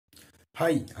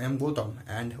Hi, I am Gautam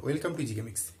and welcome to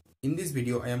GKMix. In this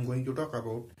video, I am going to talk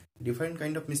about different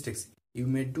kind of mistakes you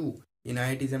may do in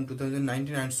IIT JAM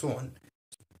 2019 and so on,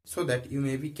 so that you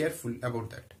may be careful about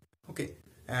that. Okay,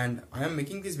 and I am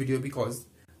making this video because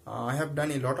I have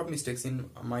done a lot of mistakes in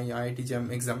my IIT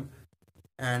JAM exam,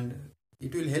 and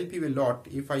it will help you a lot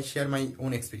if I share my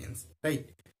own experience, right?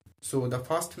 So the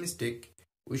first mistake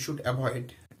we should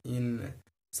avoid in,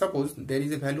 suppose there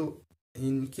is a value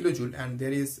in kilojoule and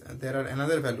there are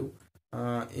another value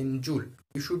in joule.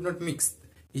 You should not mix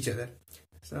each other.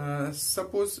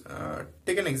 Suppose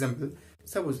take an example.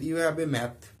 Suppose you have a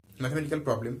mathematical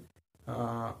problem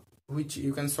which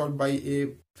you can solve by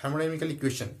a thermodynamical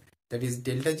equation, that is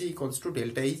delta G equals to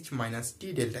delta H minus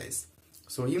T delta S.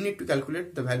 So you need to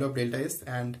calculate the value of delta S,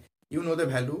 and you know the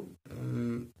value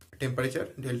temperature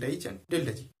delta H and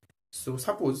delta G. So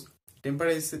suppose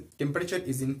temperature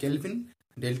is in Kelvin,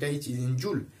 delta H is in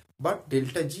joule, but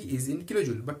delta G is in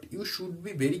kilojoule. But you should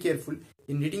be very careful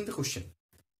in reading the question,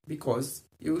 because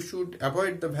you should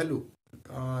avoid the value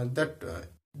that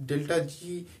delta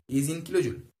G is in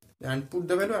kilojoule and put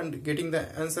the value and getting the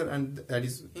answer, and that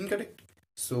is incorrect.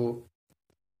 So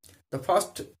the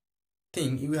first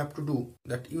thing you have to do,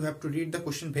 that you have to read the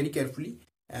question very carefully,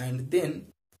 and then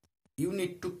you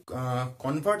need to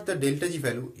convert the delta G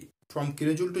value from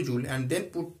kilojoule to joule and then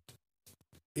put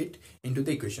it into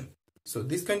the equation. So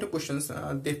this kind of questions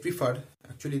they prefer,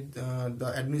 actually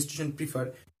the administration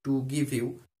prefer to give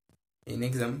you in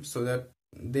exam, so that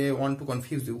they want to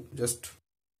confuse you, just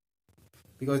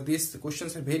because these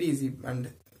questions are very easy,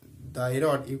 and the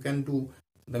error you can do,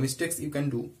 the mistakes you can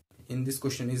do in this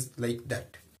question is like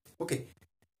that. Okay,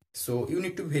 so you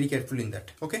need to be very careful in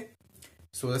that. Okay,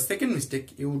 so the second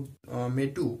mistake you may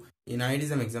do in IIT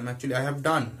JAM exam, actually I have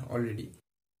done already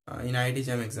in IIT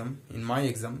JAM exam, in my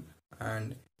exam,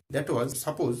 and that was,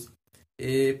 suppose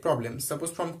a problem,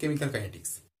 suppose from chemical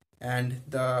kinetics, and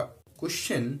the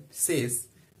question says,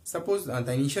 suppose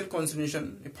the initial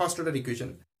concentration, first order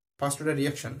equation, first order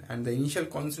reaction, and the initial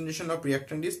concentration of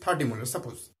reactant is 30 molar,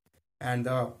 suppose, and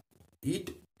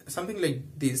it something like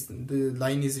this, the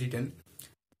line is written,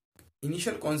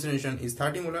 initial concentration is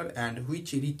 30 molar and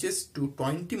which reaches to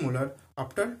 20 molar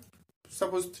after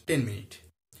suppose 10 minutes.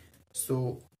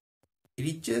 So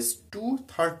reaches to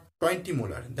 20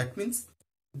 molar, that means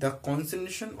the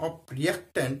concentration of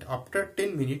reactant after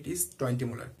 10 minutes is 20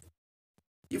 molar.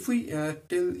 If I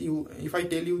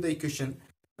tell you the equation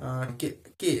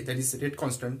K, that is rate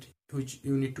constant, which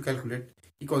you need to calculate,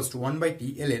 equals to 1 by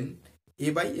T ln A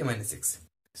by A minus X.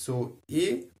 So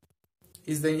A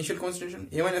is the initial concentration,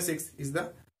 A minus X is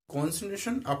the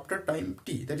concentration after time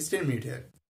T, that is 10 minutes here,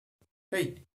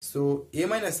 right? So A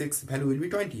minus X value will be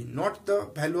 20, not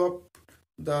the value of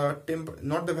the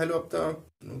not the value of the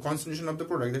concentration of the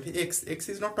product, that is X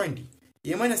is not 20,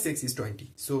 A minus X is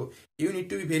 20. So you need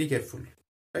to be very careful,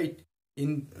 right?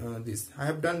 In this, I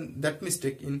have done that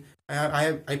mistake. In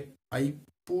I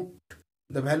put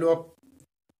the value of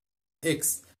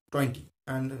X 20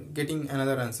 and getting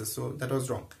another answer, so that was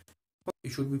wrong.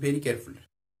 You should be very careful.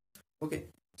 Okay,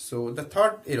 so the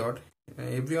third error,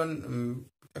 everyone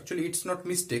actually it's not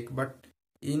mistake, but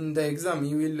in the exam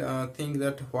you will think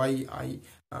that why I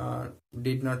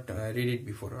did not read it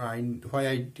before, why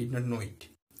I did not know it.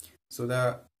 So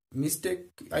the mistake,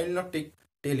 I will not tell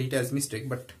it as mistake,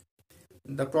 but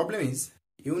the problem is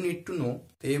you need to know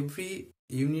every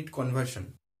unit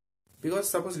conversion, because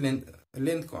suppose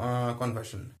length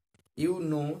conversion, you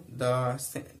know the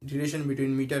relation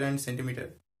between meter and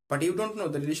centimeter, but you don't know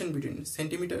the relation between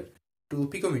centimeter to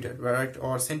picometer, right,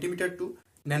 or centimeter to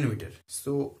nanometer.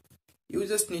 So you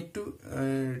just need to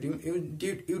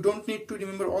you don't need to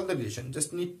remember all the relation,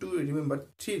 just need to remember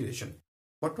three relation.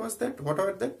 What was that? What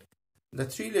are that? The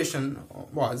three relation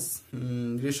was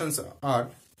relations are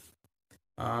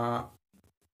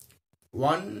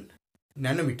 1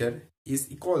 nanometer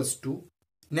is equals to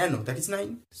nano, that is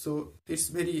 9, so it's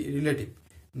very relative.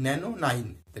 Nano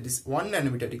 9, that is 1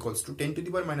 nanometer equals to 10 to the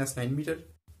power minus 9 meter.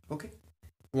 Okay,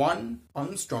 1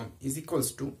 Armstrong is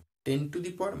equals to 10 to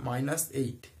the power minus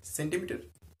 8 centimeter.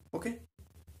 Okay,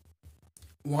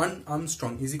 1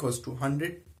 Armstrong is equals to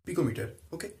 100 picometer.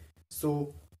 Okay,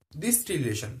 so this three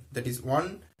relation, that is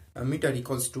 1 meter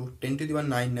equals to 10 to the power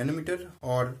 9 nanometer,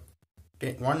 or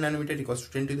 1 nanometer equals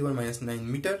to 10 to the power minus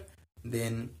 9 meter,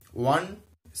 then 1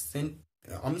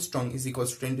 Armstrong is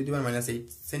equals to 10 to the power minus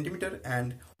 8 centimeter,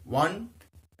 and 1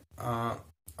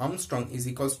 Armstrong is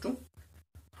equals to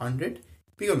 100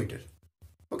 picometer.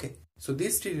 Okay, so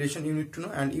this three relation you need to know,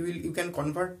 and you can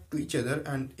convert to each other,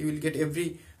 and you will get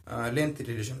every length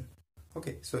relation.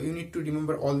 Okay, so you need to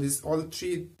remember all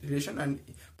three relation, and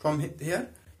from here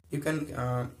you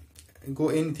can go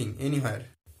anything, anywhere.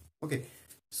 Okay,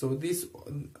 so this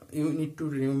you need to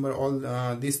remember all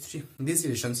these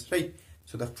relations, right?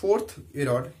 So the fourth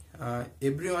error,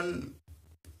 everyone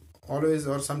always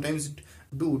or sometimes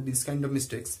do this kind of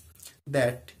mistakes,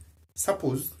 that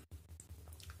suppose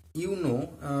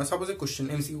suppose a question,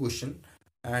 MCQ question,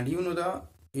 and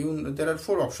there are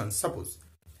four options, suppose,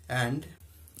 and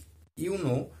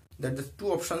that the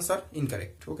two options are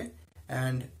incorrect, okay,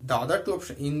 and the other two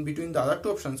options, in between the other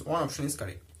two options, one option is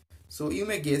correct. So you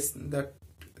may guess that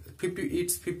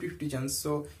it's 50-50 chance,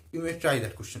 so you may try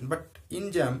that question. But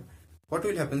in jam, what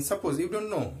will happen? Suppose you don't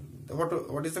know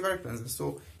what is the correct answer,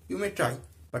 so you may try,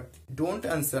 but don't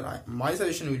answer. My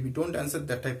suggestion will be, don't answer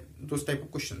those type of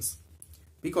questions,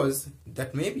 because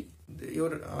that maybe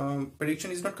your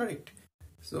prediction is not correct,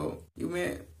 so you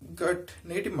may get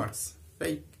negative marks,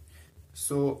 right?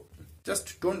 So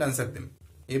just don't answer them.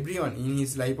 Everyone in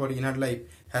his life or in her life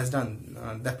has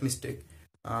done that mistake,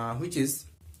 which is,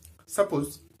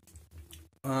 suppose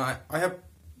I have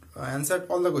answered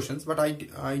all the questions, but I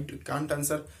can't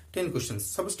answer 10 questions.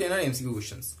 Suppose 10 are MCQ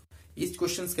questions. Each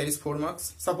question carries 4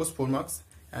 marks, suppose 4 marks,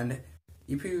 and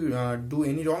if you do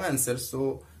any wrong answer,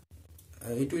 so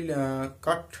it will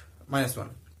cut -1.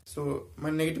 So my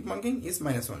negative marking is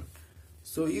 -1.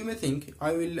 So you may think,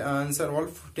 I will answer all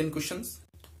 10 questions,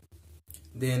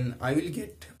 then I will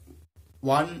get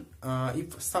 1.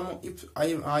 If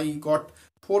I got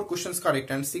 4 questions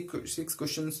correct and 6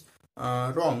 questions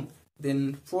wrong,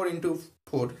 then 4 into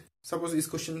 4, suppose this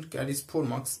question carries 4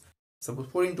 marks, suppose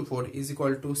 4 into 4 is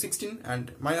equal to 16,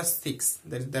 and -6,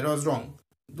 that was wrong,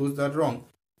 those are wrong.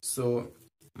 So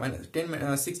 16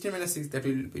 minus 6, that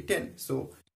will be 10. So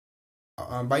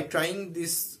by trying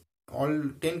this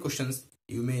all 10 questions,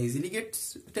 you may easily get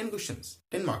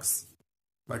 10 marks,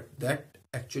 but that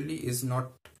actually is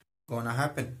not gonna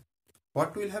happen.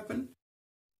 What will happen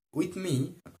with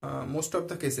me, most of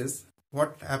the cases,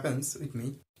 what happens with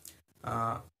me,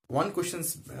 one question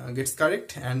gets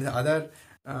correct and the other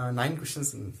 9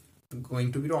 questions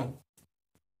going to be wrong.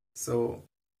 So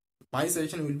my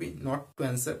suggestion will be not to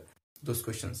answer those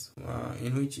questions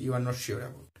in which you are not sure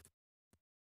about.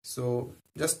 So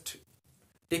just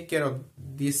take care of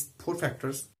these 4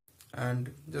 factors,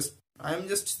 and I am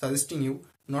just suggesting you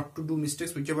not to do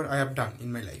mistakes whichever I have done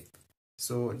in my life.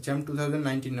 So JAM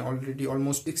 2019, already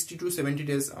almost 60 to 70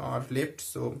 days are left,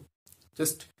 so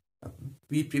just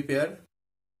be prepared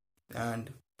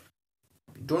and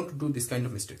don't do this kind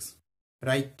of mistakes,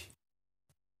 right?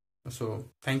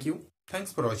 So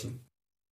thanks for watching.